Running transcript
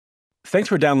Thanks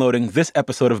for downloading this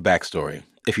episode of Backstory.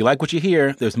 If you like what you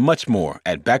hear, there's much more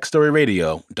at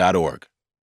backstoryradio.org.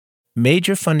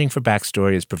 Major funding for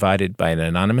Backstory is provided by an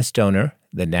anonymous donor,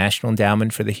 the National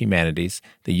Endowment for the Humanities,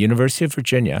 the University of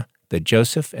Virginia, the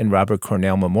Joseph and Robert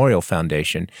Cornell Memorial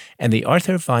Foundation, and the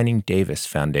Arthur Vining Davis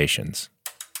Foundations.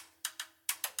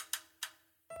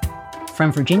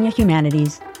 From Virginia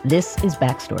Humanities, this is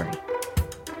Backstory.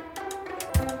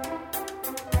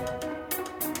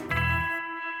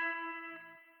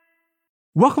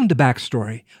 Welcome to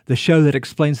Backstory, the show that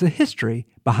explains the history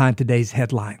behind today's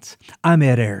headlines. I'm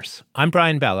Ed Ayers. I'm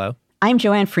Brian Bello. I'm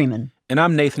Joanne Freeman. And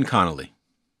I'm Nathan Connolly.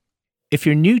 If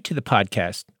you're new to the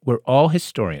podcast, we're all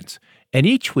historians, and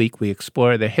each week we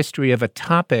explore the history of a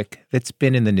topic that's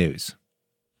been in the news.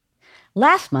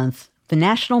 Last month, the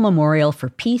National Memorial for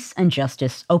Peace and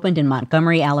Justice opened in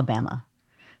Montgomery, Alabama.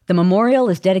 The memorial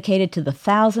is dedicated to the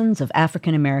thousands of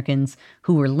African Americans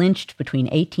who were lynched between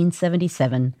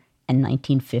 1877 and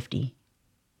 1950.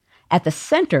 At the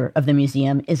center of the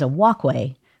museum is a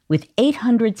walkway with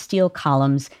 800 steel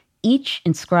columns, each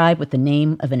inscribed with the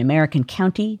name of an American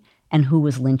county and who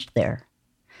was lynched there.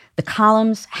 The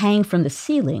columns hang from the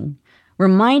ceiling,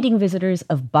 reminding visitors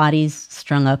of bodies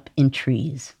strung up in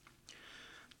trees.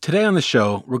 Today on the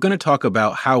show, we're going to talk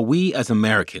about how we as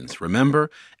Americans remember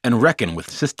and reckon with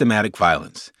systematic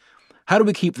violence. How do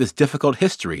we keep this difficult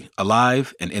history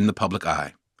alive and in the public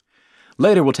eye?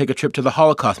 Later, we'll take a trip to the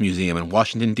Holocaust Museum in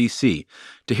Washington, D.C.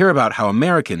 to hear about how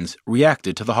Americans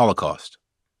reacted to the Holocaust.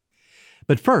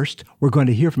 But first, we're going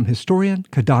to hear from historian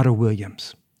Kidada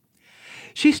Williams.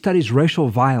 She studies racial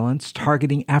violence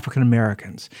targeting African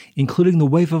Americans, including the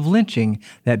wave of lynching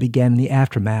that began in the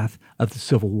aftermath of the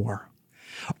Civil War.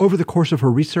 Over the course of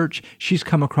her research, she's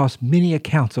come across many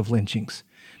accounts of lynchings.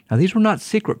 Now, these were not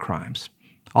secret crimes.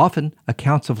 Often,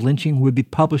 accounts of lynching would be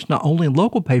published not only in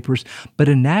local papers, but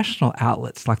in national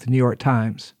outlets like the New York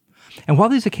Times. And while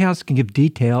these accounts can give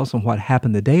details on what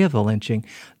happened the day of the lynching,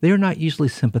 they are not usually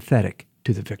sympathetic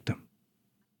to the victim.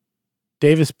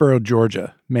 Davisboro,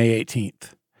 Georgia, May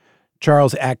 18th.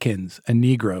 Charles Atkins, a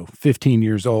Negro, 15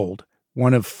 years old,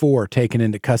 one of 4 taken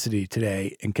into custody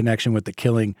today in connection with the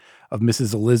killing of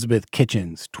Mrs. Elizabeth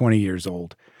Kitchens, 20 years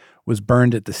old, was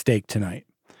burned at the stake tonight.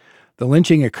 The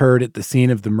lynching occurred at the scene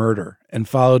of the murder and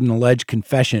followed an alleged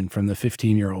confession from the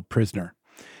 15-year-old prisoner.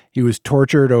 He was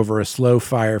tortured over a slow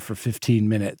fire for 15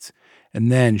 minutes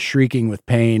and then, shrieking with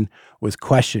pain, was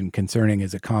questioned concerning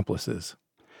his accomplices.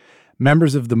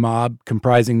 Members of the mob,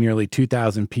 comprising nearly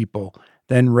 2,000 people,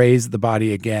 then raised the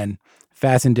body again,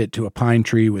 fastened it to a pine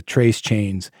tree with trace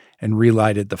chains, and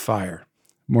relighted the fire.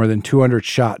 More than 200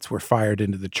 shots were fired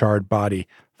into the charred body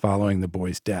following the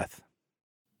boy's death.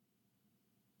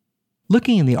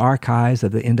 Looking in the archives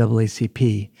of the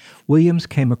NAACP, Williams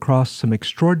came across some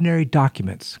extraordinary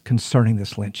documents concerning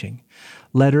this lynching.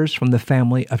 Letters from the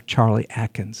family of Charlie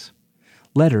Atkins.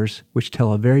 Letters which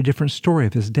tell a very different story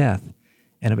of his death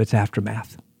and of its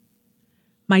aftermath.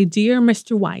 My dear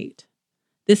Mr. White,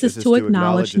 this is to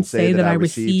acknowledge and say that I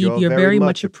received your very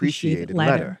much appreciated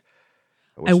letter.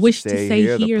 I wish to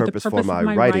say here the purpose for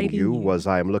my writing you was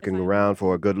I am looking around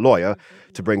for a good lawyer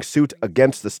to bring suit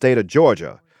against the state of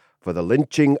Georgia for the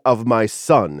lynching of my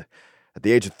son at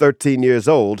the age of 13 years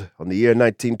old on the year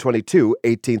 1922,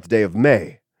 18th day of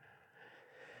May.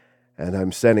 And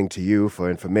I'm sending to you for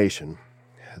information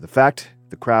the fact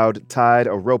the crowd tied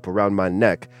a rope around my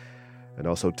neck and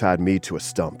also tied me to a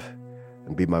stump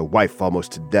and beat my wife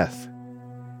almost to death.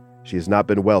 She has not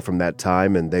been well from that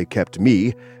time, and they kept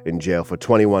me in jail for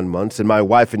 21 months and my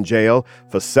wife in jail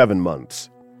for 7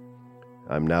 months.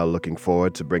 I'm now looking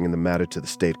forward to bringing the matter to the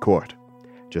state court,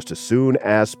 just as soon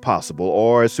as possible,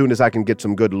 or as soon as I can get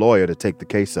some good lawyer to take the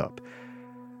case up.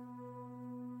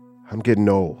 I'm getting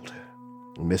old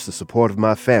and miss the support of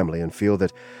my family and feel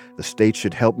that the state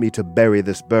should help me to bury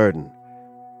this burden.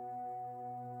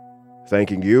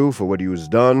 Thanking you for what you have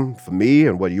done for me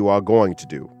and what you are going to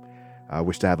do. I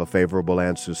wish to have a favorable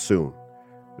answer soon.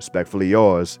 Respectfully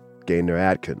yours, Gaynor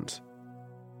Atkins.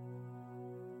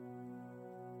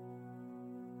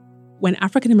 When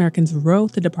African Americans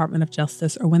wrote the Department of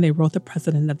Justice or when they wrote the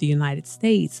President of the United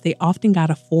States, they often got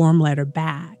a form letter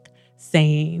back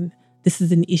saying, this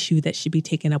is an issue that should be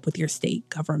taken up with your state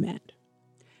government.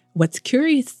 What's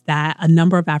curious is that a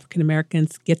number of African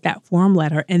Americans get that form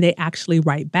letter and they actually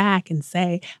write back and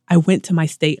say, I went to my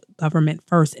state government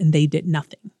first and they did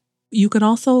nothing. You could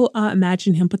also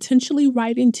imagine him potentially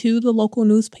writing to the local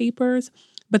newspapers,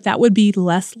 but that would be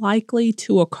less likely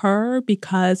to occur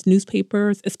because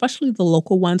newspapers, especially the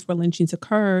local ones where lynchings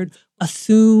occurred,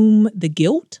 assume the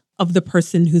guilt of the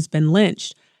person who's been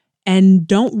lynched. and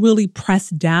don't really press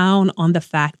down on the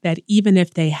fact that even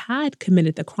if they had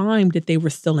committed the crime, that they were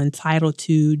still entitled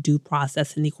to due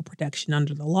process and equal protection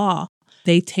under the law.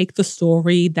 They take the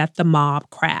story that the mob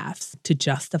crafts to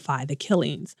justify the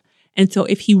killings. And so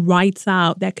if he writes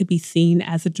out, that could be seen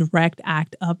as a direct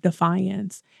act of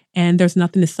defiance. And there's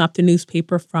nothing to stop the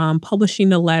newspaper from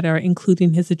publishing a letter,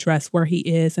 including his address where he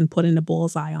is, and putting a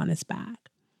bullseye on his back.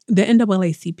 The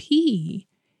NAACP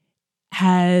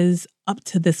has, up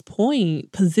to this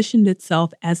point, positioned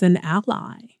itself as an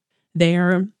ally.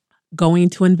 They're going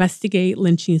to investigate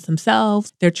lynchings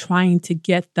themselves. They're trying to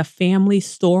get the family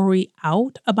story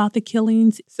out about the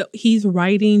killings. So he's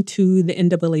writing to the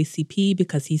NAACP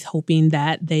because he's hoping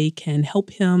that they can help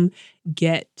him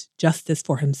get justice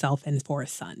for himself and for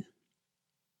his son.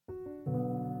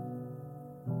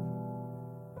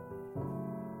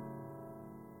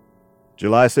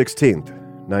 July 16th,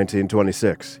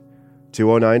 1926,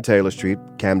 209 Taylor Street,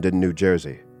 Camden, New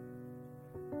Jersey.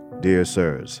 Dear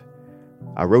Sirs,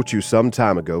 I wrote you some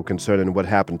time ago concerning what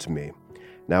happened to me.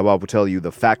 Now I will tell you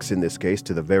the facts in this case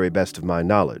to the very best of my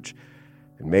knowledge.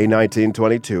 In May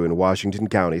 1922, in Washington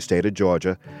County, state of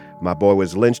Georgia, my boy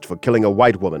was lynched for killing a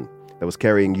white woman that was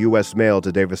carrying U.S. mail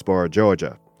to Davisboro,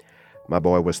 Georgia. My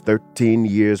boy was 13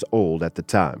 years old at the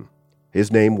time.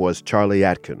 His name was Charlie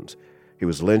Atkins. He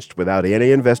was lynched without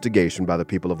any investigation by the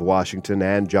people of Washington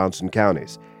and Johnson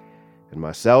counties. And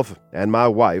myself and my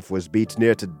wife was beat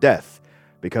near to death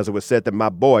because it was said that my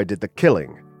boy did the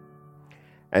killing.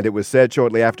 And it was said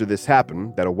shortly after this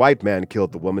happened that a white man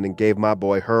killed the woman and gave my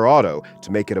boy her auto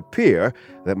to make it appear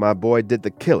that my boy did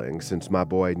the killing, since my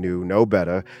boy knew no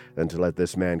better than to let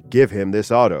this man give him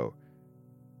this auto.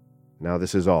 Now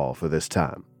this is all for this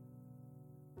time.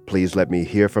 Please let me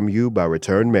hear from you by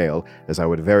return mail, as I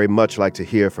would very much like to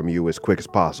hear from you as quick as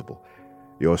possible.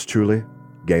 Yours truly,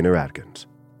 Gaynor Atkins.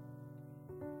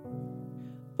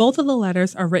 Both of the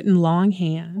letters are written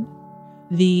longhand.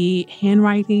 The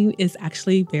handwriting is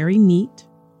actually very neat,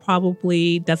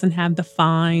 probably doesn't have the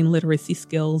fine literacy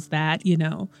skills that,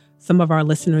 some of our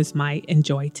listeners might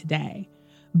enjoy today.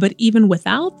 But even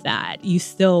without that, you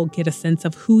still get a sense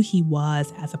of who he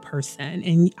was as a person.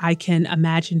 And I can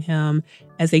imagine him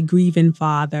as a grieving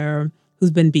father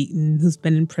who's been beaten, who's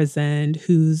been imprisoned,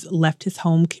 who's left his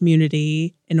home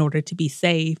community in order to be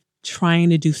safe, trying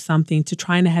to do something, to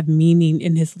trying to have meaning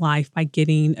in his life by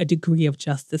getting a degree of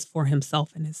justice for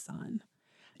himself and his son.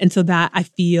 And so that I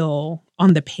feel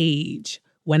on the page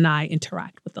when I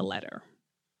interact with the letter.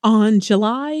 On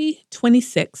July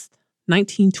 26th,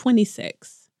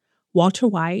 1926, Walter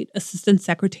White, Assistant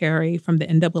Secretary from the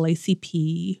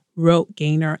NAACP, wrote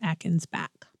Gaynor Atkins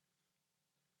back.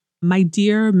 My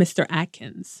dear Mr.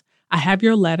 Atkins, I have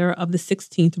your letter of the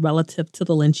 16th relative to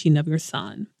the lynching of your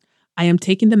son. I am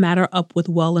taking the matter up with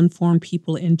well-informed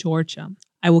people in Georgia.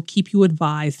 I will keep you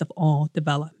advised of all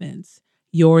developments.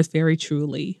 Yours very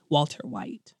truly, Walter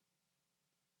White.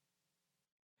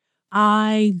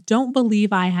 I don't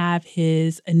believe I have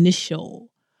his initial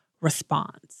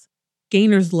response.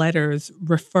 Gaynor's letters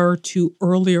refer to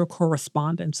earlier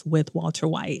correspondence with Walter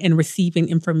White and receiving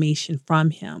information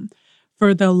from him.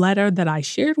 For the letter that I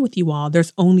shared with you all,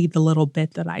 there's only the little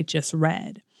bit that I just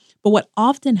read. But what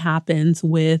often happens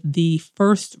with the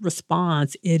first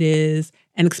response, it is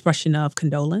an expression of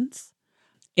condolence,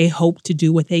 a hope to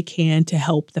do what they can to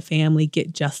help the family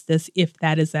get justice if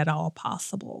that is at all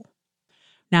possible.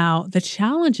 Now, the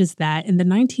challenge is that in the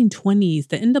 1920s,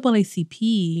 the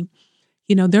NAACP,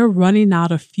 they're running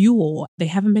out of fuel. They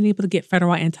haven't been able to get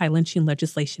federal anti-lynching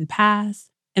legislation passed.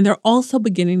 And they're also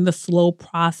beginning the slow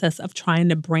process of trying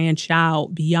to branch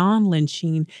out beyond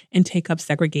lynching and take up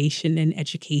segregation in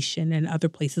education and other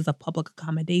places of public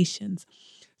accommodations.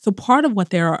 So part of what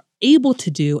they're able to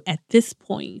do at this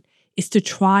point is to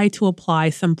try to apply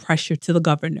some pressure to the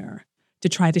governor, to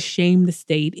try to shame the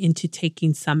state into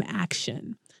taking some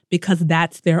action, because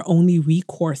that's their only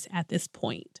recourse at this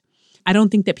point. I don't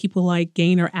think that people like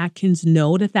Gaynor Atkins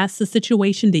know that that's the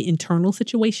situation, the internal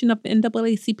situation of the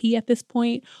NAACP at this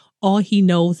point. All he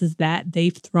knows is that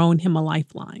they've thrown him a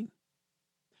lifeline.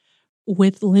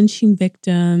 With lynching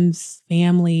victims,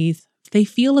 families, they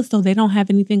feel as though they don't have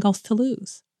anything else to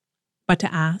lose but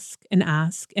to ask and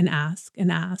ask and ask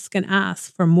and ask and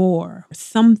ask for more,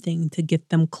 something to get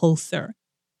them closer.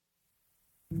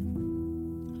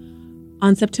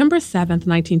 On September 7th,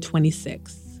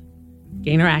 1926,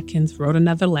 Gaynor Atkins wrote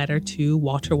another letter to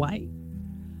Walter White.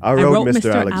 I wrote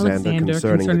Mr. Alexander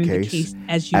concerning the case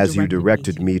as you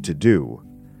directed me to do,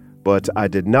 but I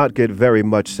did not get very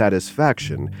much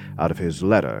satisfaction out of his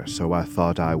letter, so I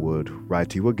thought I would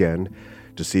write you again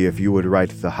to see if you would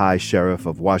write the High Sheriff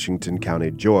of Washington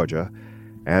County, Georgia,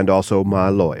 and also my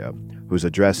lawyer, whose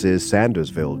address is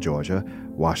Sandersville, Georgia,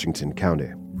 Washington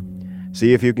County.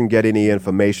 See if you can get any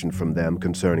information from them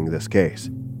concerning this case.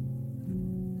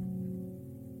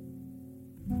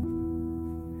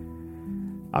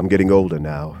 I'm getting older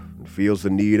now and feels the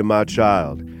need of my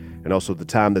child, and also the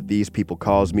time that these people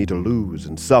cause me to lose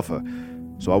and suffer.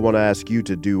 So I want to ask you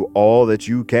to do all that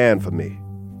you can for me.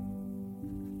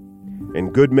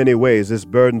 In good many ways, this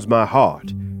burdens my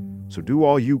heart, so do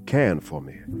all you can for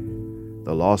me.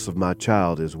 The loss of my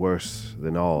child is worse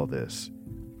than all this.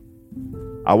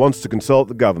 I want to consult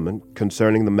the government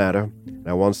concerning the matter, and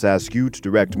I want to ask you to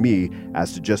direct me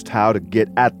as to just how to get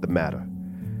at the matter.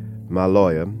 My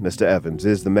lawyer, Mr. Evans,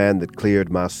 is the man that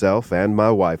cleared myself and my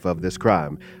wife of this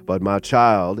crime, but my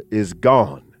child is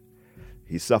gone.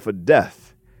 He suffered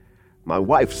death. My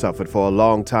wife suffered for a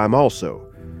long time also,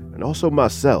 and also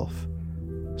myself.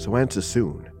 So answer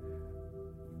soon.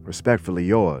 Respectfully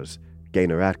yours,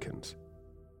 Gaynor Atkins.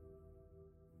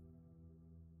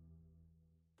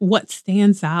 What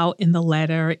stands out in the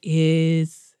letter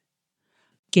is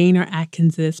Gaynor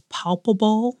Atkins's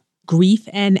palpable grief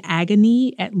and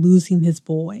agony at losing his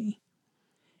boy.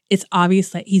 It's obvious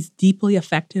that he's deeply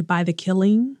affected by the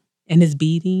killing and his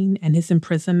beating and his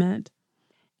imprisonment.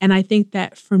 And I think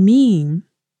that for me,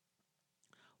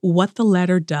 what the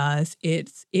letter does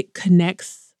is it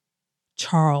connects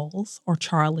Charles, or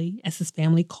Charlie, as his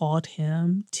family called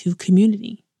him, to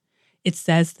community. It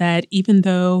says that even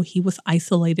though he was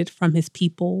isolated from his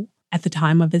people at the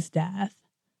time of his death,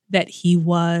 that he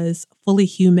was fully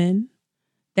human,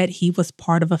 that he was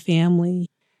part of a family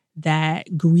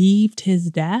that grieved his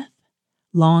death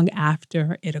long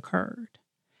after it occurred.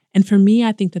 And for me,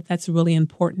 I think that that's really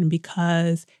important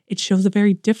because it shows a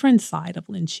very different side of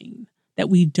lynching that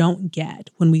we don't get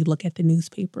when we look at the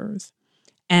newspapers.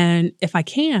 And if I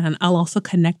can, I'll also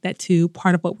connect that to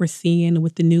part of what we're seeing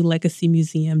with the new Legacy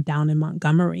Museum down in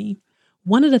Montgomery.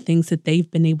 One of the things that they've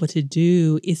been able to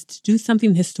do is to do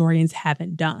something historians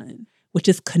haven't done, which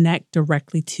is connect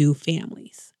directly to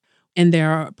families. And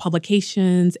there are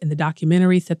publications and the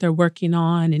documentaries that they're working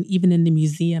on, and even in the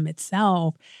museum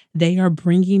itself, they are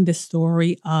bringing the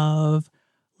story of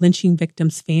lynching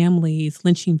victims' families,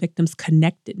 lynching victims'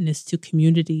 connectedness to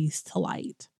communities to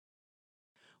light.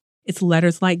 It's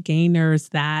letters like Gaynor's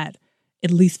that, at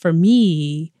least for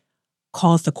me,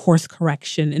 caused a course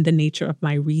correction in the nature of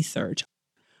my research.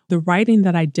 The writing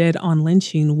that I did on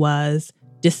lynching was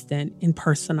distant,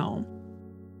 impersonal.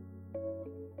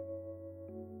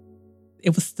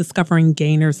 It was discovering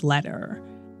Gaynor's letter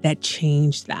that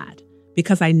changed that,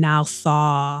 because I now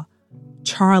saw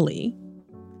Charlie.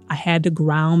 I had to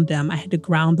ground them. I had to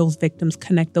ground those victims,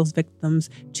 connect those victims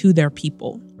to their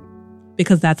people,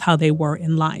 because that's how they were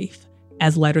in life,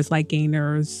 as letters like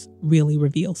Gaynor's really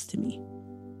reveals to me.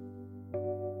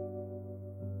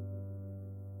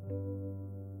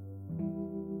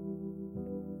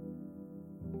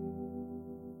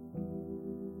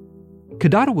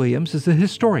 Kidada Williams is a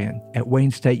historian at Wayne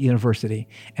State University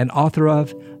and author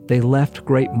of They Left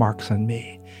Great Marks on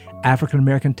Me, African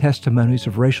American Testimonies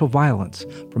of Racial Violence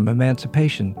from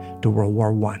Emancipation to World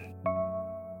War I.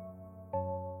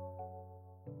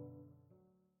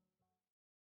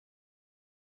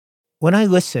 When I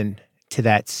listen to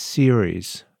that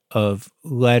series of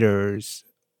letters,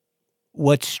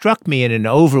 what struck me in an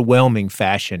overwhelming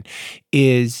fashion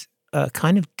is a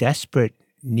kind of desperate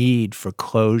need for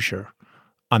closure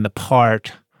on the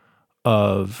part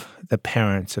of the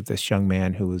parents of this young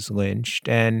man who was lynched.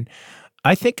 And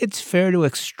I think it's fair to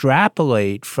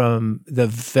extrapolate from the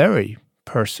very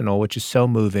personal, which is so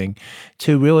moving,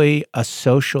 to really a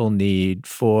social need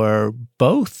for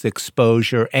both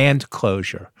exposure and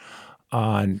closure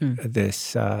on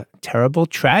this terrible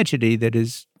tragedy that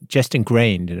is just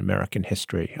ingrained in American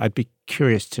history. I'd be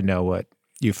curious to know what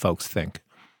you folks think.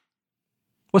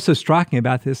 What's so striking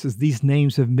about this is these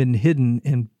names have been hidden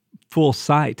in full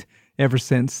sight ever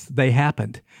since they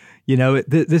happened. You know,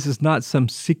 this is not some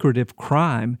secretive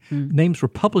crime. Names were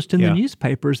published in the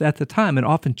newspapers at the time and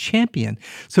often championed.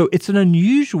 So it's an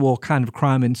unusual kind of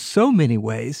crime in so many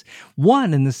ways.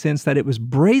 One, in the sense that it was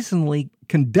brazenly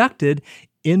conducted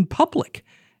in public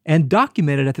and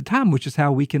documented at the time, which is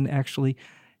how we can actually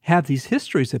have these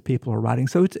histories that people are writing.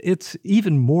 So it's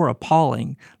even more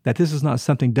appalling that this is not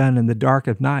something done in the dark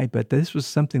of night, but this was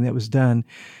something that was done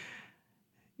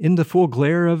in the full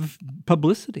glare of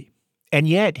publicity. And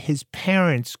yet his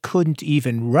parents couldn't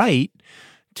even write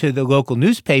to the local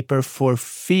newspaper for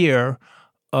fear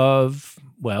of,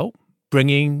 well,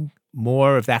 bringing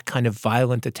more of that kind of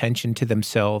violent attention to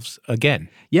themselves again.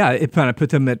 Yeah, it kind of put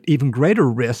them at even greater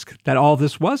risk that all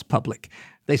this was public.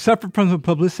 They suffered from the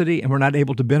publicity and were not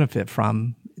able to benefit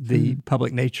from the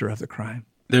public nature of the crime.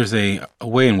 There's a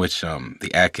way in which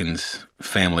the Atkins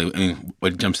family, I mean,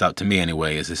 what jumps out to me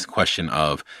anyway, is this question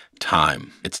of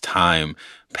time. It's time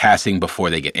passing before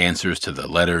they get answers to the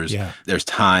letters. Yeah. There's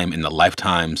time in the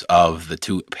lifetimes of the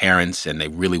two parents, and they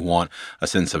really want a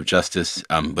sense of justice.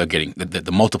 They're getting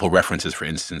the multiple references, for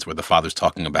instance, where the father's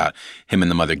talking about him and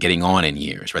the mother getting on in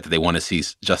years, right? That they want to see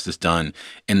justice done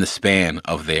in the span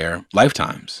of their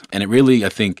lifetimes. And it really, I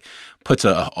think, puts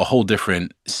a whole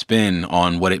different spin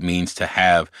on what it means to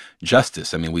have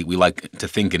justice. I mean, we like to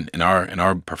think in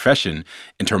our profession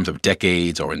in terms of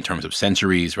decades or in terms of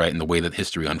centuries, right, in the way that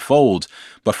history unfolds.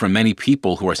 But for many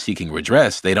people who are seeking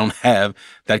redress, they don't have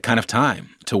that kind of time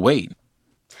to wait.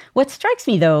 What strikes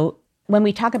me, though, when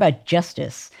we talk about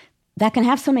justice, that can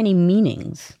have so many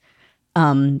meanings.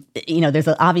 There's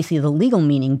obviously the legal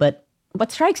meaning, but what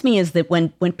strikes me is that when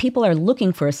people are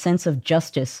looking for a sense of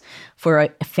justice for a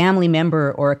family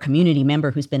member or a community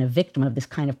member who's been a victim of this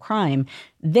kind of crime,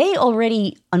 they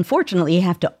already, unfortunately,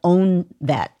 have to own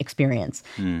that experience.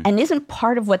 And isn't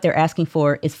part of what they're asking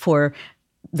for is for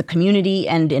the community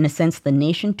and, in a sense, the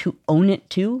nation to own it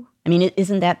too? I mean,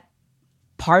 isn't that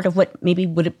part of what maybe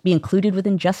would it be included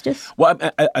within justice? Well,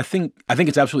 I think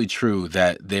it's absolutely true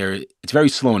that it's very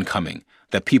slow in coming,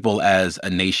 that people as a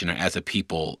nation or as a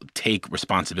people take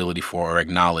responsibility for or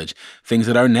acknowledge things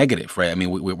that are negative, right? I mean,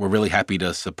 we're really happy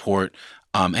to support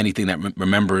anything that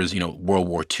remembers, World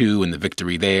War II and the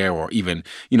victory there, or even,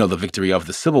 the victory of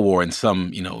the Civil War in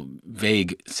some,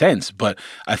 vague sense. But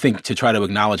I think to try to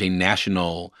acknowledge a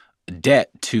national debt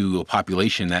to a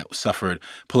population that suffered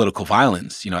political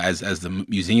violence, as the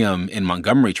museum in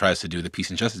Montgomery tries to do, the Peace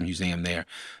and Justice Museum there,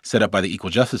 set up by the Equal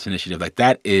Justice Initiative, like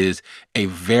that is a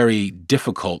very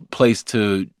difficult place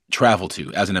to travel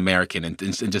to as an American and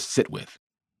just sit with.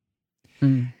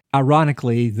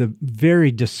 Ironically, the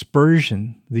very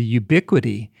dispersion, the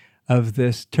ubiquity of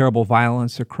this terrible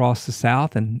violence across the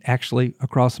South and actually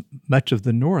across much of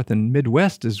the North and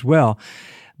Midwest as well,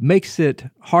 makes it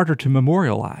harder to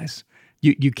memorialize.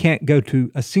 You can't go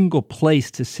to a single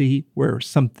place to see where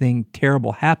something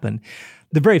terrible happened.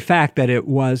 The very fact that it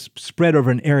was spread over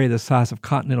an area the size of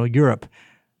continental Europe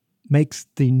makes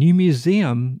the new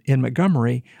museum in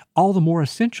Montgomery all the more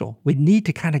essential. We need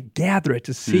to kind of gather it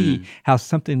to see how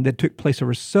something that took place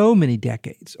over so many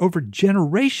decades, over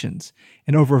generations,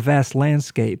 and over a vast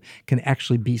landscape can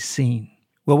actually be seen.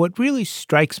 Well, what really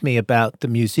strikes me about the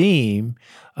museum,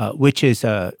 which is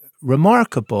a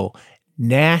remarkable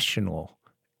national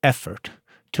effort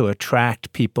to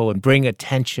attract people and bring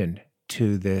attention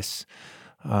to this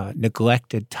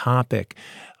neglected topic,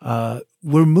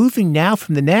 we're moving now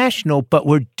from the national, but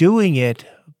we're doing it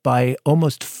by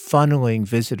almost funneling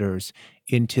visitors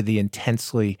into the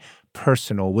intensely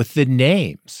personal with the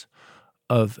names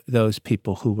of those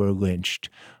people who were lynched,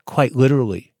 quite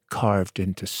literally carved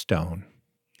into stone.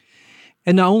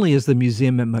 And not only is the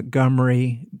museum at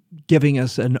Montgomery giving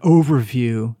us an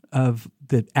overview of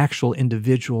the actual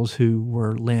individuals who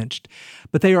were lynched,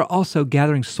 but they are also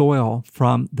gathering soil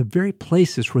from the very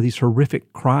places where these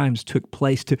horrific crimes took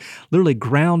place to literally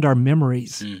ground our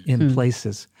memories in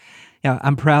places. Yeah,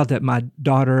 I'm proud that my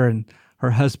daughter and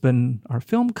her husband are a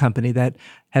film company that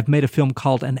have made a film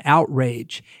called An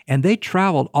Outrage. And they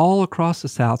traveled all across the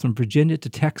South from Virginia to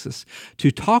Texas to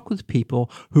talk with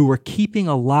people who were keeping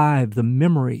alive the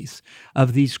memories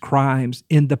of these crimes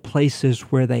in the places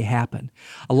where they happened.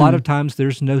 A lot of times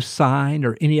there's no sign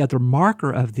or any other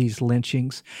marker of these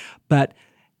lynchings, but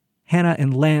Hannah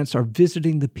and Lance are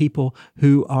visiting the people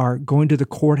who are going to the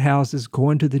courthouses,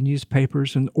 going to the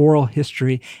newspapers and oral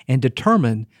history, and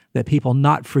determine that people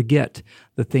not forget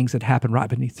the things that happened right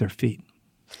beneath their feet.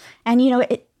 And,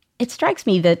 it strikes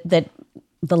me that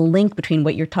the link between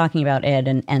what you're talking about,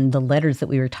 Ed, and the letters that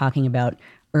we were talking about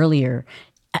earlier,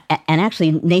 and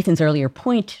actually Nathan's earlier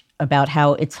point about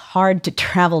how it's hard to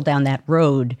travel down that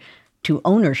road to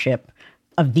ownership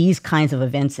of these kinds of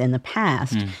events in the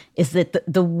past, is that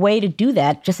the way to do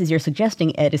that, just as you're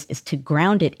suggesting, Ed, is to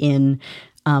ground it in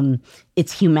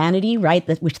its humanity, right,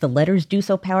 which the letters do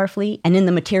so powerfully, and in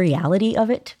the materiality of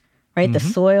it, right, the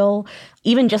soil,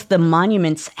 even just the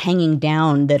monuments hanging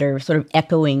down that are sort of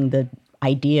echoing the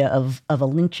idea of a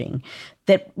lynching.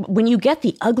 That when you get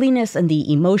the ugliness and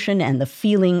the emotion and the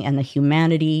feeling and the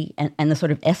humanity and the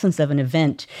sort of essence of an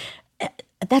event,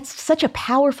 that's such a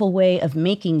powerful way of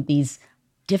making these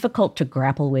difficult to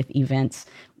grapple with events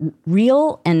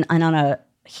real, and on a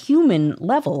human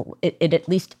level, it at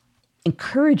least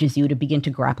encourages you to begin to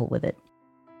grapple with it.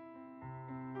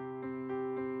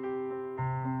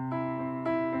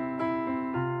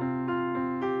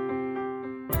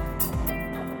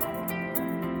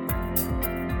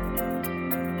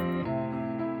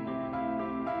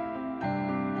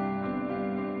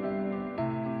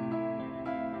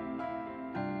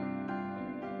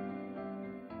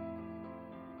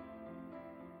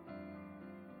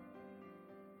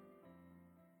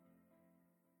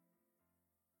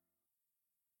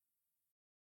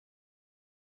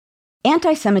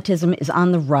 Anti-Semitism is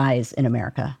on the rise in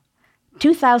America.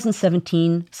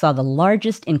 2017 saw the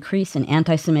largest increase in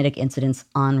anti-Semitic incidents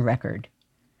on record.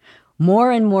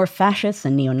 More and more fascists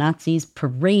and neo-Nazis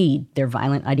parade their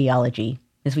violent ideology,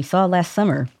 as we saw last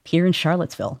summer here in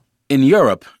Charlottesville. In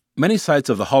Europe, many sites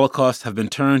of the Holocaust have been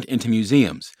turned into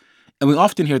museums, and we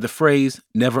often hear the phrase,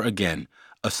 "never again,"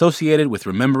 associated with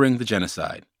remembering the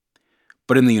genocide.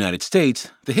 But in the United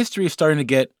States, the history is starting to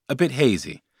get a bit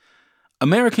hazy.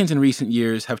 Americans in recent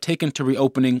years have taken to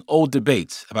reopening old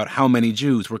debates about how many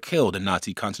Jews were killed in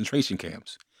Nazi concentration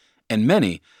camps, and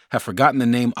many have forgotten the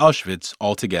name Auschwitz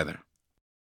altogether.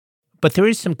 But there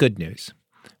is some good news.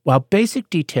 While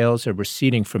basic details are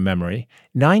receding from memory,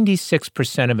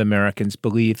 96% of Americans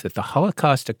believe that the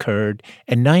Holocaust occurred,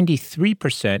 and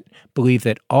 93% believe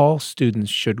that all students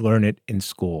should learn it in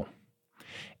school.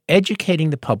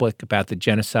 Educating the public about the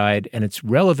genocide and its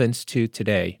relevance to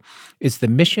today is the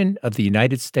mission of the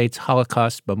United States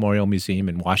Holocaust Memorial Museum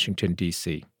in Washington,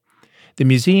 D.C. The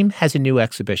museum has a new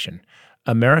exhibition,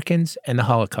 Americans and the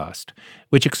Holocaust,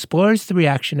 which explores the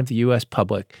reaction of the U.S.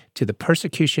 public to the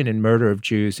persecution and murder of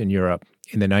Jews in Europe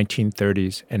in the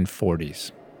 1930s and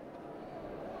 40s.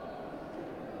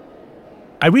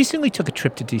 I recently took a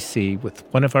trip to D.C. with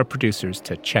one of our producers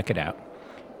to check it out.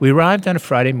 We arrived on a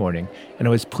Friday morning, and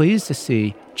I was pleased to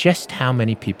see just how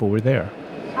many people were there.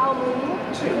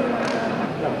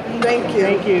 Thank you.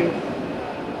 Thank you.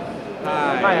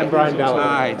 Hi, I'm Brian Ballard.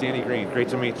 Hi, Danny Green. Great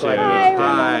to meet you. Hi,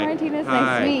 Ronald Martinez.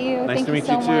 Nice to meet you. Nice to meet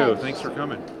you too. Thanks for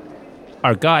coming.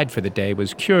 Our guide for the day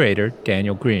was curator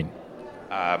Daniel Green.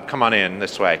 Come on in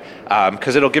this way,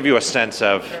 because it'll give you a sense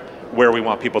of where we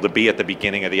want people to be at the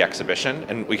beginning of the exhibition,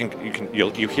 and you'll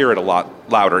hear it a lot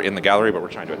louder in the gallery, but we're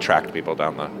trying to attract people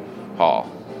down the hall.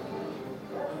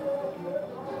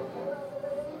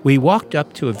 We walked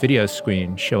up to a video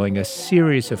screen showing a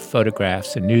series of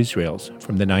photographs and newsreels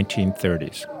from the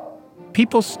 1930s.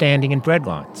 People standing in bread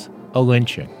lines, a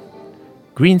lynching.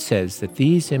 Green says that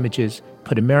these images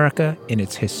put America in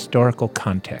its historical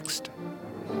context.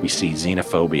 We see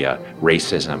xenophobia,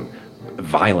 racism,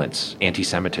 violence,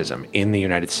 anti-Semitism in the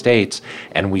United States,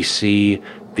 and we see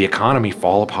the economy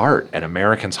fall apart and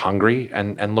Americans hungry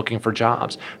and looking for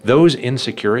jobs. Those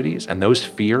insecurities and those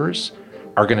fears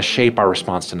are going to shape our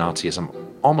response to Nazism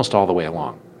almost all the way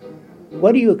along.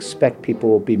 What do you expect people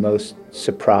will be most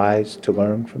surprised to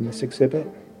learn from this exhibit?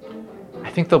 I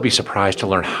think they'll be surprised to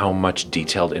learn how much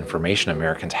detailed information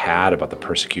Americans had about the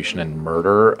persecution and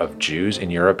murder of Jews in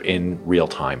Europe in real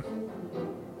time.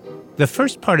 The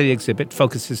first part of the exhibit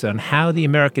focuses on how the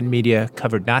American media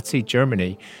covered Nazi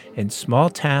Germany in small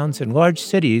towns and large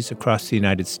cities across the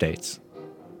United States.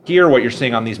 Here, what you're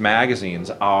seeing on these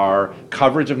magazines are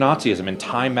coverage of Nazism in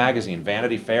Time magazine,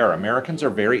 Vanity Fair. Americans are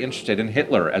very interested in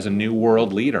Hitler as a new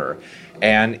world leader.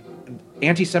 And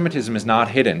anti-Semitism is not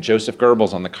hidden. Joseph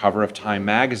Goebbels on the cover of Time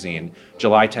magazine,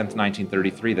 July 10th,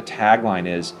 1933, the tagline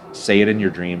is, "Say it in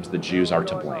your dreams, the Jews are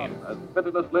to blame." As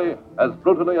pitilessly, as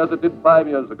brutally as it did 5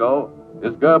 years ago,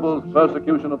 is Goebbels'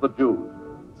 persecution of the Jews.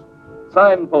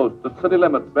 Signposts at city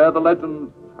limits bear the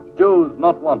legend, "Jews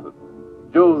not wanted,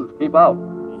 Jews keep out."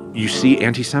 You see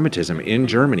anti-Semitism in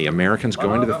Germany. Americans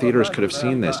going to the theaters could have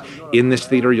seen this. In this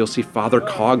theater, you'll see Father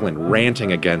Coughlin ranting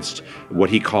against what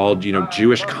he called,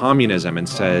 Jewish communism, and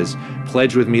says,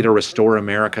 "Pledge with me to restore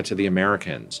America to the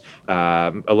Americans."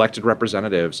 Elected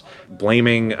representatives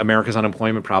blaming America's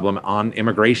unemployment problem on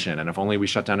immigration, and if only we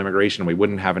shut down immigration, we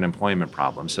wouldn't have an employment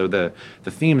problem. So the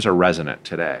themes are resonant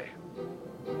today.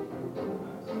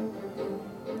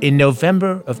 In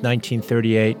November of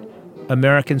 1938,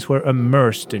 Americans were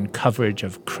immersed in coverage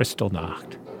of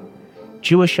Kristallnacht.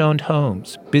 Jewish-owned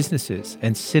homes, businesses,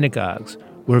 and synagogues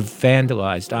were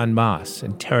vandalized en masse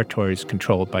in territories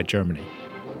controlled by Germany.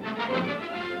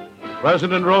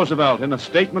 President Roosevelt, in a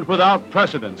statement without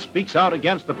precedent, speaks out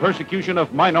against the persecution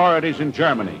of minorities in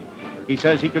Germany. He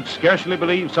says he could scarcely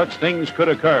believe such things could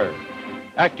occur.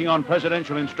 Acting on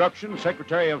presidential instruction,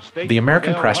 Secretary of State... The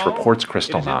American press reports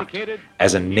Kristallnacht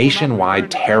as a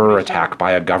nationwide terror attack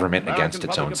by a government against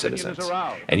its own citizens.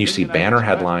 And you see banner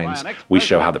headlines. We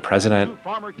show how the President,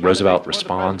 Roosevelt,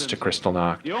 responds to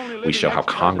Kristallnacht. We show how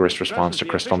Congress responds to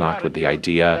Kristallnacht with the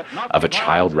idea of a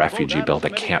child refugee bill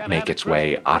that can't make its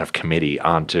way out of committee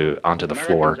onto the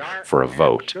floor for a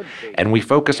vote. And we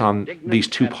focus on these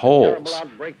two polls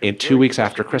in 2 weeks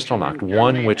after Kristallnacht,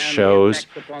 one which shows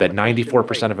that 94%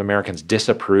 of Americans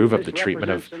disapprove of the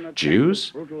treatment of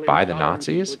Jews by the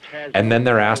Nazis, and then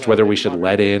they're asked whether we should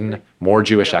let in more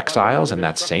Jewish exiles in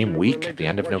that same week at the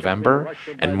end of November,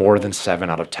 and more than 7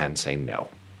 out of 10 say no.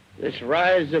 This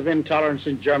rise of intolerance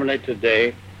in Germany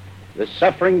today the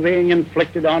suffering being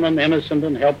inflicted on an innocent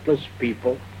and helpless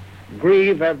people,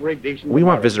 grieve every decent... We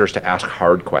want visitors to ask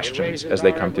hard questions as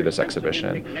they come through this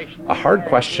exhibition. A hard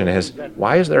question is,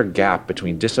 why is there a gap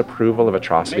between disapproval of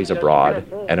atrocities abroad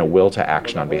and a will to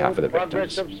action on behalf of the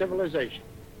victims?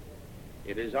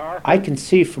 I can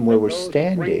see from where we're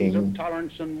standing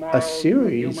a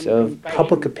series of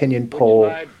public opinion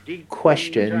poll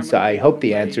questions. I hope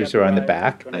the answers are on the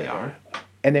back. They are.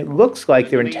 And it looks like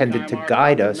they're intended to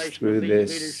guide us through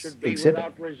this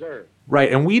exhibit.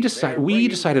 Right, and we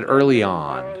decided early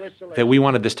on that we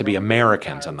wanted this to be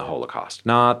Americans and the Holocaust,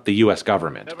 not the U.S.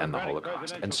 government and the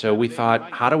Holocaust. And so we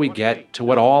thought, how do we get to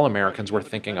what all Americans were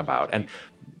thinking about? And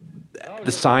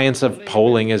the science of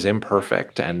polling is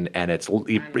imperfect, and it's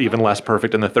even less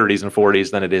perfect in the 30s and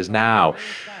 40s than it is now.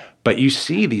 But you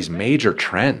see these major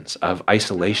trends of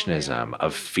isolationism,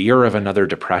 of fear of another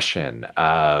depression,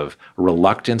 of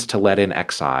reluctance to let in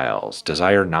exiles,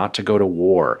 desire not to go to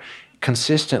war,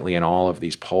 consistently in all of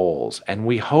these polls. And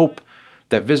we hope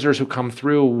that visitors who come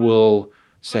through will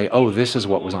say, oh, this is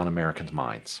what was on Americans'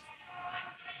 minds.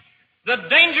 The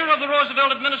danger of the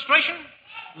Roosevelt administration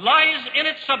lies in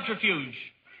its subterfuge.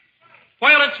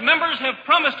 While its members have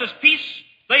promised us peace,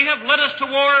 they have led us to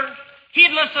war,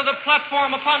 heedless of the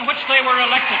platform upon which they were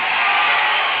elected.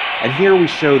 And here we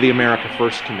show the America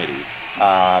First Committee,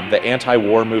 the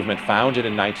anti-war movement founded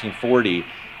in 1940.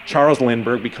 Charles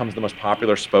Lindbergh becomes the most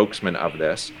popular spokesman of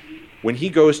this. When he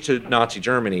goes to Nazi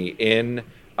Germany in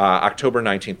October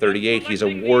 1938, he's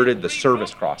awarded the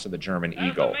Service Cross of the German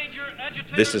Eagle.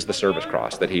 This is the Service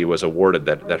Cross that he was awarded,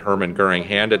 that Hermann Goering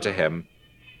handed to him.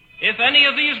 If any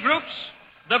of these groups,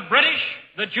 the British,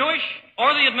 the Jewish,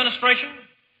 or the administration,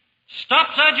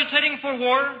 stops agitating for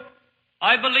war,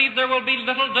 I believe there will be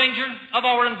little danger of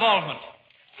our involvement.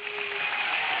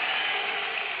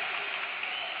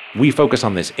 We focus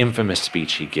on this infamous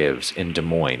speech he gives in Des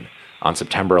Moines on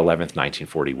September 11th,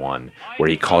 1941, where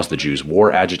he calls the Jews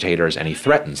war agitators and he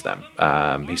threatens them.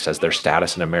 He says their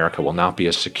status in America will not be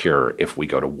as secure if we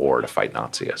go to war to fight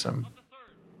Nazism.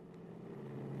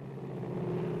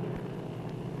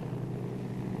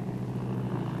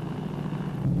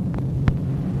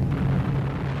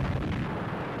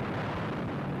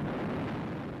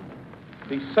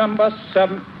 December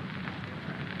 7th,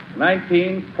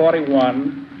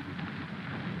 1941,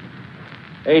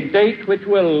 a date which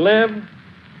will live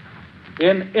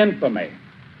in infamy.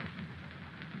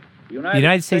 The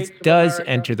United States does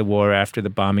enter the war after the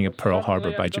bombing of Pearl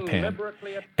Harbor by Japan.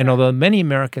 And although many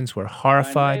Americans were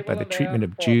horrified by the treatment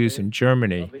of Jews in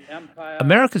Germany,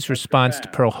 America's response to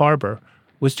Pearl Harbor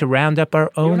was to round up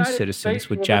our own citizens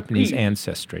with Japanese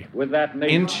ancestry.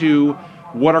 Into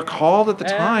what are called at the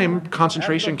time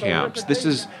concentration camps.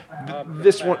 This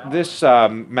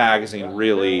magazine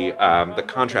really, the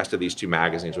contrast of these two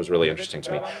magazines was really interesting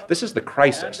to me. This is The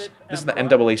Crisis. This is the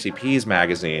NAACP's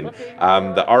magazine.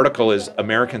 The article is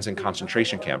Americans in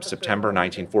Concentration Camps, September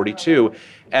 1942.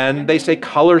 And they say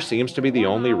color seems to be the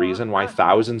only reason why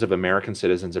thousands of American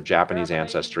citizens of Japanese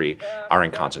ancestry are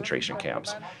in concentration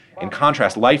camps. In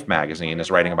contrast, Life magazine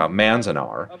is writing about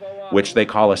Manzanar, which they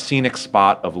call a scenic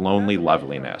spot of lonely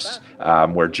loveliness,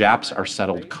 where Japs are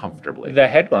settled comfortably. The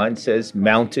headline says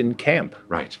Mountain Camp.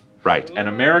 Right. And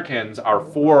Americans are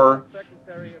for,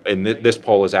 and this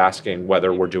poll is asking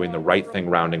whether we're doing the right thing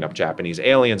rounding up Japanese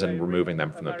aliens and removing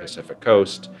them from the Pacific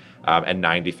coast, and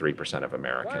 93% of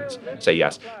Americans say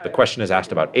yes. The question is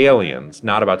asked about aliens,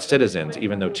 not about citizens,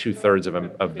 even though 2/3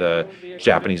 of the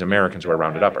Japanese Americans who are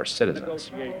rounded up are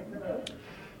citizens.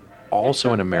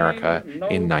 Also in America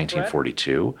in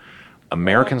 1942,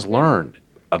 Americans learned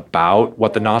about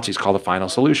what the Nazis call the final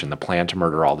solution, the plan to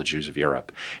murder all the Jews of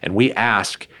Europe. And we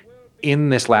ask in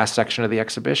this last section of the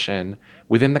exhibition,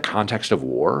 within the context of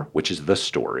war, which is the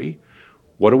story,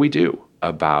 what do we do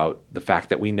about the fact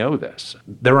that we know this?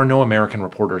 There are no American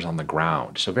reporters on the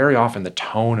ground. So very often the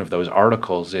tone of those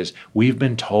articles is, we've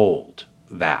been told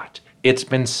that. It's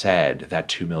been said that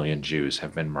 2 million Jews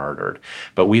have been murdered.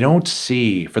 But we don't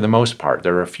see, for the most part,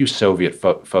 there are a few Soviet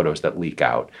photos that leak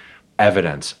out,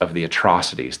 evidence of the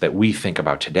atrocities that we think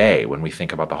about today when we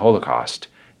think about the Holocaust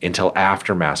until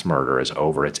after mass murder is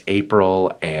over. It's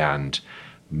April and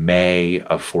May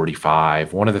of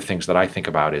 45. One of the things that I think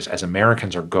about is as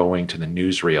Americans are going to the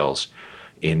newsreels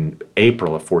in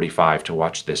April of 45 to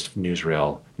watch this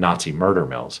newsreel Nazi murder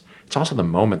mills, it's also the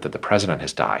moment that the president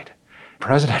has died.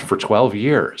 President for 12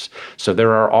 years. So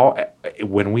there are all,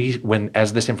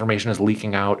 as this information is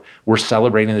leaking out, we're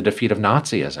celebrating the defeat of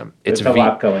Nazism. There's a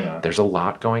lot going on. There's a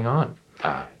lot going on.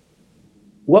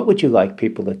 What would you like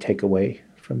people to take away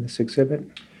from this exhibit?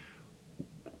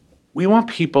 We want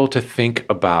people to think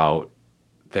about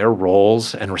their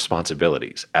roles and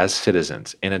responsibilities as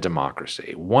citizens in a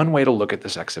democracy. One way to look at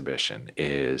this exhibition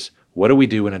is, what do we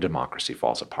do when a democracy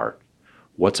falls apart?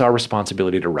 What's our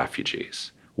responsibility to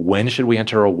refugees? When should we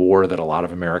enter a war that a lot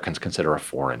of Americans consider a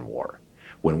foreign war?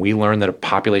 When we learn that a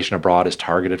population abroad is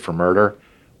targeted for murder,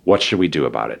 what should we do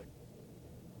about it?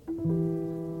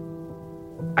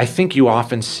 I think you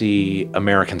often see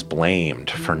Americans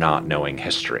blamed for not knowing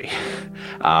history,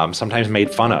 sometimes made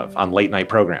fun of on late night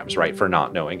programs, right, for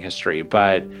not knowing history.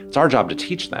 But it's our job to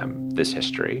teach them this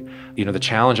history. You know, the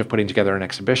challenge of putting together an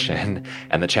exhibition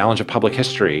and the challenge of public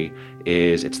history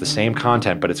is it's the same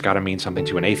content, but it's got to mean something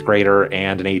to an 8th grader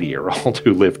and an 80-year-old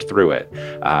who lived through it.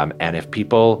 And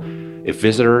if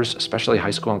visitors, especially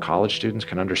high school and college students,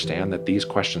 can understand that these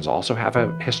questions also have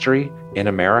a history in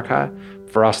America,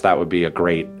 for us, that would be a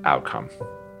great outcome.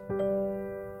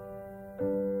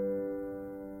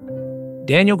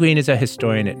 Daniel Green is a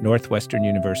historian at Northwestern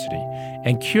University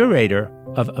and curator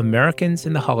of Americans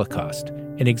in the Holocaust,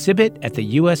 an exhibit at the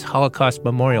U.S. Holocaust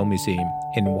Memorial Museum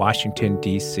in Washington,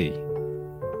 D.C.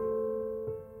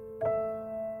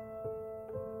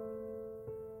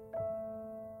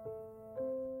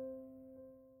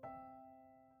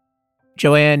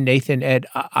 Joanne, Nathan, Ed,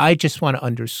 I just want to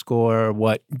underscore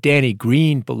what Danny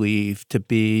Green believed to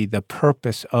be the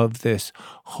purpose of this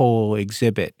whole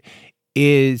exhibit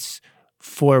is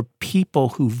for people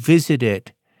who visit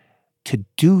it to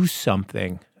do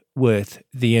something with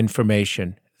the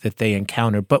information that they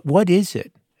encounter. But what is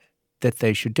it that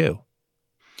they should do?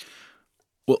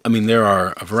 Well, I mean, there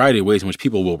are a variety of ways in which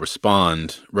people will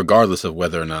respond regardless of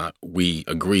whether or not we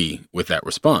agree with that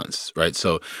response, right?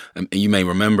 So you may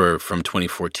remember from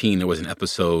 2014, there was an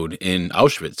episode in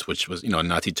Auschwitz, which was, a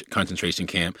Nazi concentration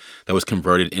camp that was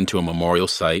converted into a memorial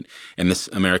site. And this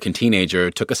American teenager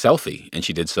took a selfie, and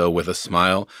she did so with a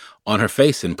smile on her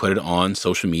face and put it on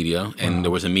social media. And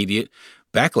there was immediate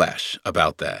backlash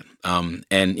about that. And,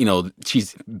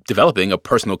 she's developing a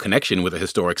personal connection with a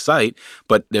historic site,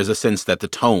 but there's a sense that the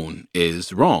tone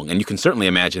is wrong. And you can certainly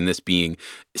imagine this being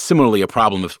similarly a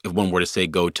problem if one were to, say,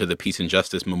 go to the Peace and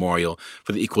Justice Memorial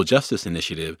for the Equal Justice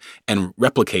Initiative and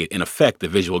replicate, in effect, the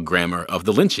visual grammar of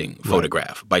the lynching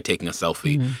photograph by taking a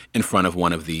selfie in front of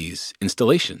one of these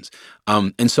installations.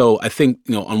 And so I think,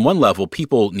 on one level,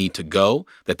 people need to go,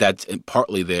 that's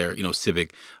partly their,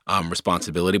 civic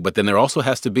responsibility. But then there also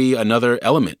has to be another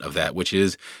element of that, which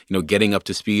is, getting up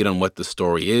to speed on what the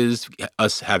story is,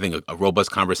 us having a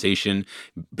robust conversation,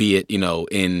 be it,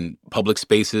 in public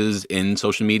spaces, in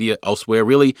social media, elsewhere,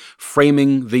 really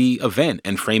framing the event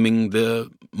and framing the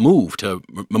move to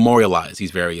memorialize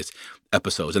these various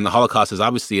episodes. And the Holocaust is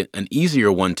obviously an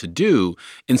easier one to do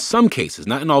in some cases,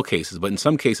 not in all cases, but in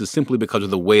some cases simply because of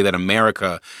the way that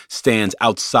America stands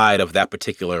outside of that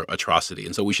particular atrocity.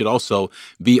 And so we should also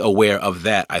be aware of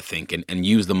that, I think, and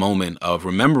use the moment of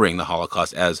remembering the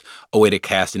Holocaust as a way to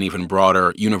cast an even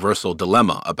broader universal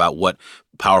dilemma about what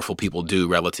powerful people do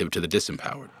relative to the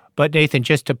disempowered. But Nathan,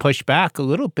 just to push back a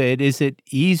little bit, is it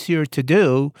easier to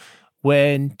do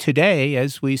when today,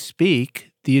 as we speak,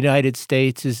 the United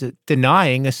States is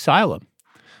denying asylum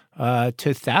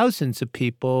to thousands of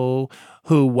people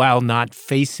who, while not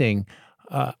facing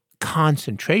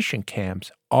concentration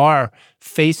camps, are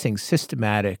facing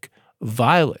systematic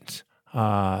violence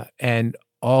and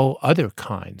all other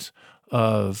kinds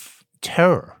of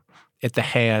terror at the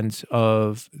hands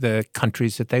of the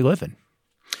countries that they live in?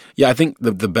 Yeah, I think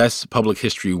the best public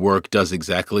history work does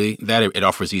exactly that. It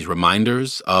offers these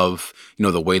reminders of,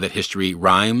 the way that history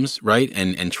rhymes, right?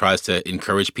 And tries to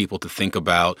encourage people to think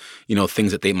about,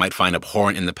 things that they might find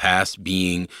abhorrent in the past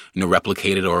being,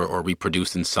 replicated or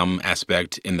reproduced in some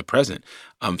aspect in the present.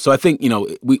 So I think,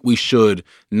 we should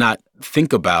not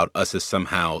think about us as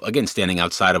somehow, again, standing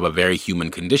outside of a very human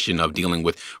condition of dealing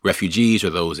with refugees or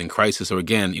those in crisis or,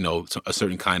 again, a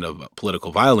certain kind of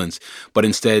political violence, but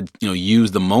instead,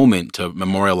 use the moment to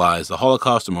memorialize the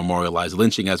Holocaust or memorialize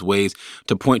lynching as ways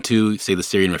to point to, say, the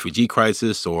Syrian refugee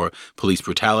crisis or police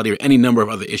brutality or any number of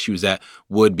other issues that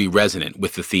would be resonant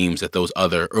with the themes that those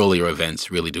other earlier events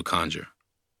really do conjure.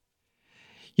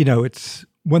 It's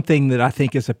one thing that I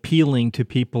think is appealing to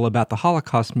people about the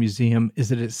Holocaust Museum is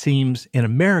that it seems, in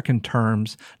American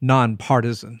terms,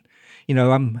 nonpartisan.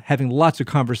 I'm having lots of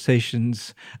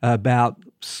conversations about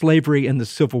slavery and the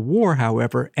Civil War,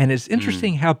 however, and it's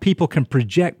interesting how people can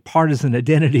project partisan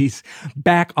identities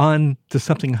back on to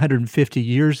something 150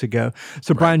 years ago.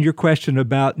 So, Brian, your question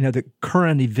about the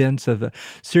current events of the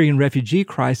Syrian refugee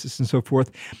crisis and so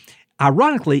forth,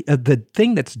 ironically, the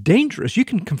thing that's dangerous, you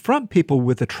can confront people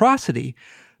with atrocity,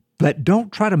 but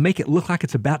don't try to make it look like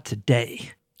it's about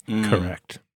today.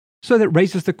 Correct. So that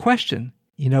raises the question,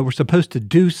 We're supposed to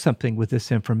do something with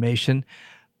this information,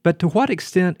 but to what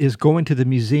extent is going to the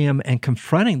museum and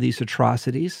confronting these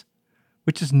atrocities,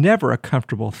 which is never a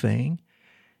comfortable thing,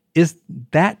 is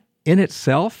that in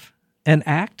itself an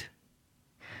act?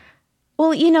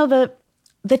 Well,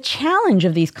 the challenge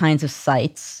of these kinds of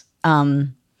sites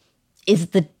is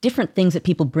the different things that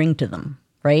people bring to them,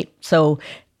 right? So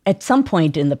at some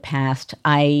point in the past,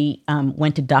 I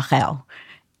went to Dachau.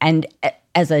 And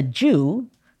as a Jew,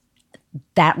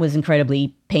 that was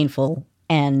incredibly painful.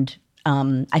 And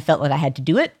I felt like I had to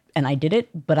do it, and I did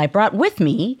it. But I brought with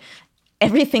me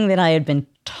everything that I had been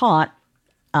taught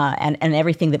and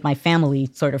everything that my family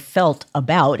sort of felt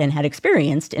about and had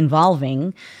experienced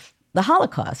involving the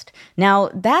Holocaust. Now,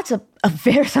 that's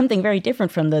something very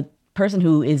different from the person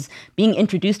who is being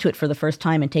introduced to it for the first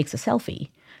time and takes a selfie.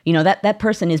 That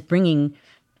person is bringing,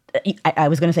 I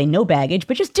was going to say no baggage,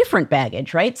 but just different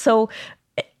baggage, right? So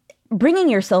bringing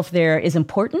yourself there is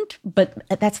important, but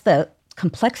that's the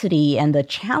complexity and the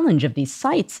challenge of these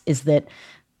sites, is that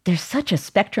there's such a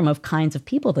spectrum of kinds of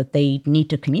people that they need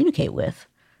to communicate with.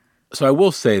 So I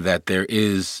will say that there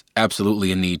is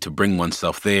absolutely a need to bring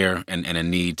oneself there and a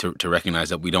need to recognize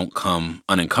that we don't come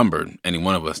unencumbered, any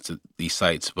one of us, to these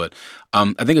sites. But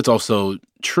I think it's also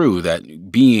true that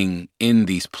being in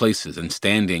these places and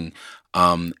standing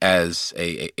as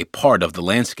a part of the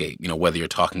landscape, whether you're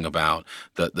talking about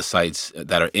the sites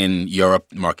that are in Europe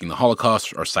marking the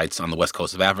Holocaust, or sites on the west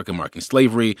coast of Africa marking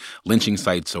slavery, lynching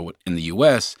sites or in the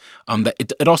U.S., that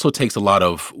it also takes a lot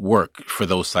of work for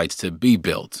those sites to be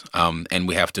built. And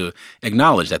we have to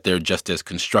acknowledge that they're just as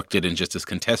constructed and just as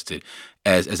contested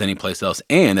as any place else,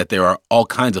 and that there are all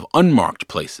kinds of unmarked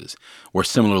places where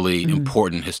similarly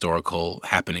important historical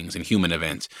happenings and human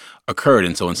events occurred.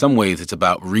 And so in some ways, it's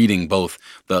about reading both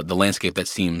the landscape that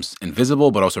seems invisible,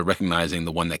 but also recognizing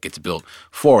the one that gets built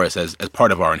for us as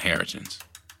part of our inheritance.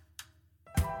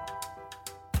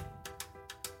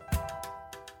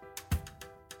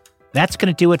 That's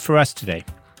going to do it for us today,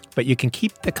 but you can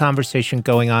keep the conversation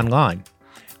going online.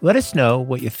 Let us know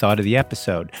what you thought of the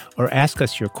episode, or ask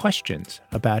us your questions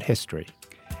about history.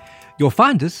 You'll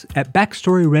find us at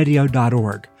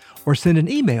backstoryradio.org, or send an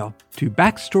email to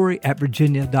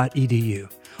backstory@virginia.edu.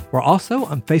 We're also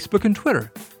on Facebook and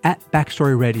Twitter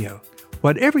 @BackstoryRadio.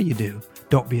 Whatever you do,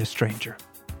 don't be a stranger.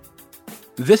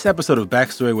 This episode of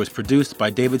Backstory was produced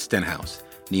by David Stenhouse,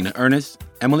 Nina Ernest,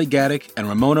 Emily Gaddick, and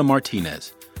Ramona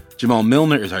Martinez. Jamal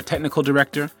Milner is our technical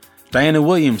director. Diana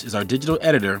Williams is our digital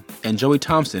editor, and Joey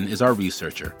Thompson is our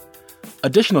researcher.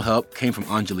 Additional help came from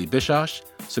Anjali Bishosh,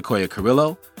 Sequoia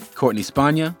Carrillo, Courtney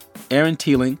Spagna, Aaron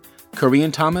Teeling,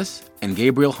 Korean Thomas, and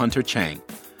Gabriel Hunter Chang.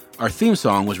 Our theme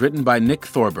song was written by Nick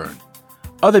Thorburn.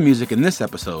 Other music in this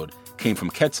episode came from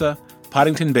Ketsa,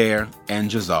 Poddington Bear, and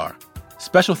Jazar.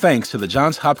 Special thanks to the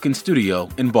Johns Hopkins Studio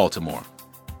in Baltimore.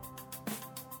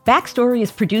 Backstory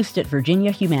is produced at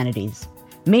Virginia Humanities.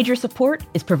 Major support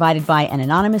is provided by an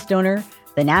anonymous donor,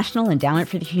 the National Endowment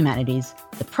for the Humanities,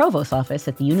 the Provost Office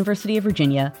at the University of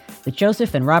Virginia, the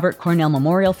Joseph and Robert Cornell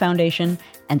Memorial Foundation,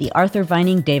 and the Arthur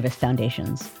Vining Davis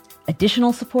Foundations.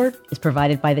 Additional support is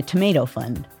provided by the Tomato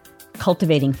Fund,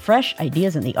 cultivating fresh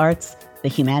ideas in the arts, the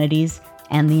humanities,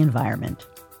 and the environment.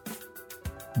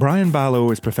 Brian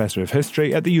Ballow is Professor of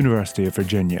History at the University of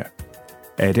Virginia.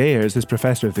 Ed Ayers is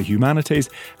Professor of the Humanities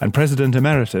and President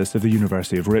Emeritus of the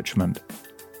University of Richmond.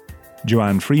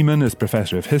 Joanne Freeman is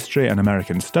Professor of History and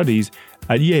American Studies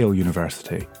at Yale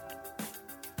University.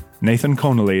 Nathan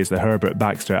Connolly is the Herbert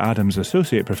Baxter Adams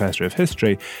Associate Professor of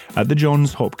History at the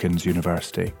Johns Hopkins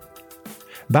University.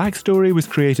 Backstory was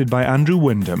created by Andrew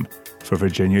Wyndham for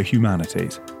Virginia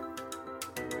Humanities.